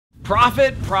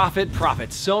Profit, profit,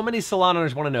 profit. So many salon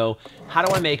owners want to know, how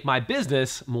do I make my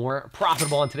business more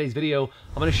profitable? In today's video,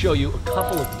 I'm going to show you a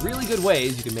couple of really good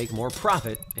ways you can make more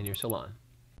profit in your salon.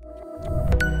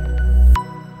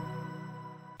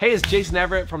 Hey, it's Jason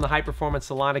Everett from the High Performance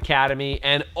Salon Academy,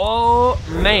 and oh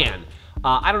man,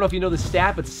 I don't know if you know the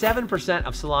stat, but 7%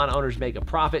 of salon owners make a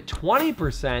profit,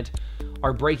 20%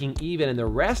 are breaking even, and the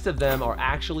rest of them are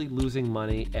actually losing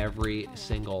money every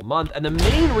single month. And the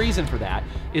main reason for that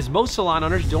is most salon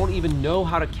owners don't even know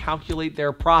how to calculate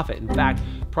their profit. In fact,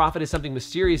 profit is something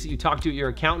mysterious that you talk to your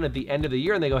accountant at the end of the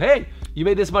year and they go, hey, you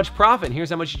made this much profit and here's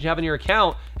how much you have in your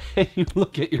account. And you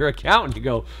look at your account and you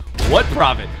go, what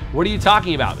profit? What are you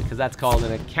talking about? Because that's called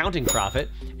an accounting profit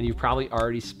and you've probably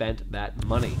already spent that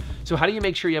money. So how do you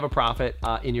make sure you have a profit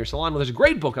in your salon? Well, there's a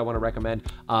great book I want to recommend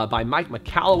by Mike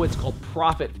McCallowitz called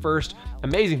Profit First.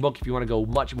 Amazing book if you want to go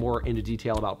much more into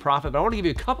detail about profit. But I want to give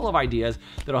you a couple of ideas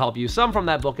that'll help you, some from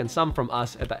that book and some from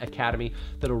us at the Academy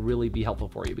that'll really be helpful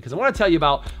for you. Because I want to tell you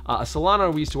about a salon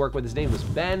owner we used to work with. His name was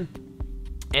Ben.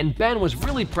 And Ben was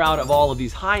really proud of all of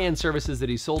these high-end services that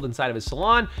he sold inside of his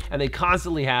salon, and they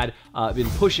constantly had been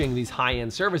pushing these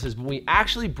high-end services. But when we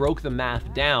actually broke the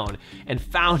math down and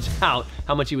found out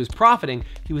how much he was profiting,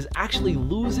 he was actually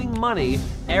losing money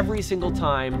every single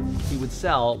time he would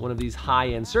sell one of these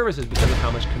high-end services because of how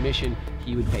much commission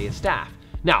he would pay his staff.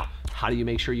 Now, how do you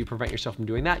make sure you prevent yourself from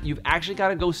doing that? You've actually got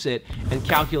to go sit and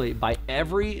calculate by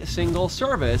every single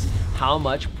service how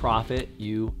much profit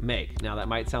you make. Now, that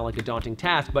might sound like a daunting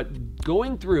task, but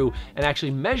going through and actually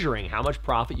measuring how much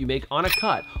profit you make on a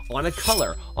cut, on a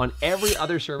color, on every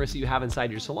other service that you have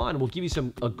inside your salon will give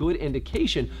you a good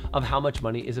indication of how much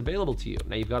money is available to you.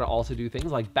 Now, you've got to also do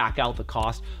things like back out the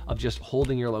cost of just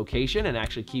holding your location and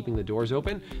actually keeping the doors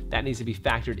open. That needs to be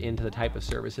factored into the type of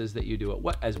services that you do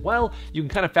as well. You can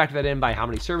kind of factor that in by how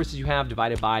many services you have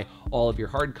divided by all of your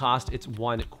hard costs. It's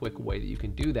one quick way that you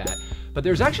can do that. But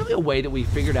there's actually a way that we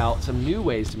figured out some new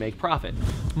ways to make profit.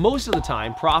 Most of the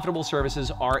time, profitable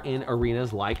services are in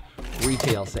arenas like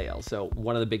retail sales. So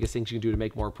one of the biggest things you can do to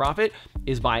make more profit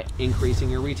is by increasing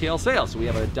your retail sales. So we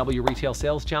have a W Retail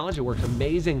Sales Challenge. It works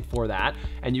amazing for that.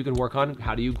 And you can work on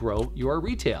how do you grow your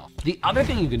retail. The other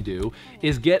thing you can do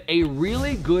is get a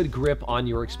really good grip on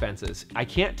your expenses. I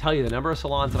can't tell you the number of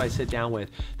salons that I sit down with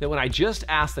that when I just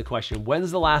ask the question,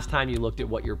 when's the last time you looked at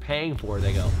what you're paying for?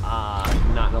 They go,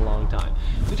 not in a long time.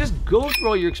 So just go through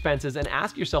all your expenses and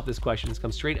ask yourself this question. This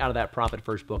comes straight out of that Profit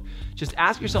First book. Just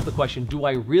ask yourself the question, do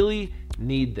I really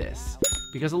need this?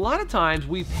 Because a lot of times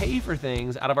we pay for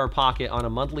things out of our pocket on a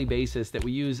monthly basis that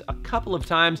we use a couple of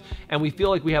times and we feel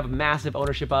like we have massive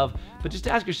ownership of. But just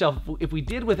ask yourself, if we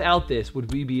did without this,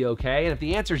 would we be okay? And if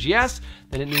the answer is yes,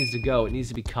 then it needs to go. It needs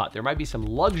to be cut. There might be some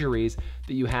luxuries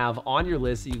that you have on your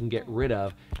list that you can get rid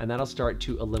of, and that'll start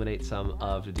to eliminate some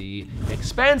of the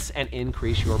expense and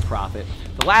increase your profit.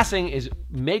 The last thing is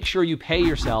make sure you pay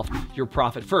yourself your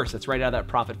profit first. That's right out of that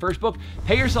Profit First book.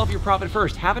 Pay yourself your profit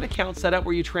first. Have an account set up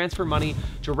where you transfer money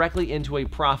directly into a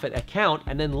profit account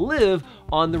and then live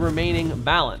on the remaining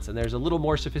balance. And there's a little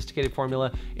more sophisticated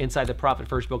formula inside the Profit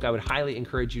First book I would highly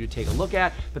encourage you to take a look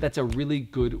at, but that's a really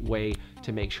good way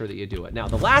to make sure that you do it. Now,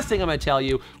 the last thing I'm gonna tell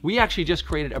you, we actually just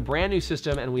created a brand new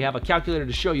system and we have a calculator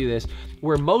to show you this,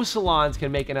 where most salons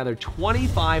can make another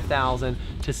 $25,000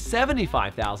 to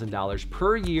 $75,000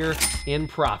 per year in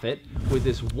profit with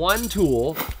this one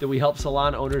tool that we help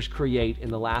salon owners create in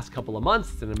the last couple of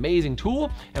months. It's an amazing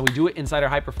tool and we do it inside our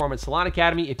High Performance Salon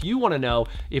Academy. If you wanna know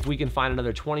if we can find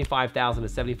another $25,000 to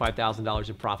 $75,000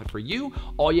 in profit for you,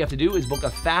 all you have to do is book a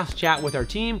fast chat with our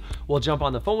team. We'll jump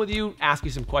on the phone with you, ask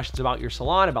you some questions about your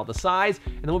salon, about the size,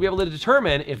 and then we'll be able to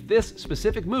determine if this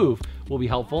specific move will be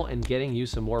helpful in getting you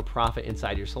some more profit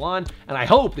inside your salon. And I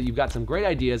hope that you've got some great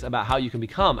ideas about how you can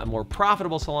become a more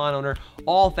profitable salon owner,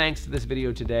 all thanks to this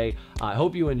video today. I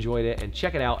hope you enjoyed it, and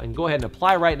check it out and go ahead and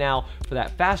apply right now for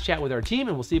that fast chat with our team,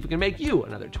 and we'll see if we can make you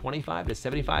another $25,000 to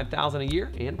 $75,000 a year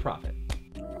in profit.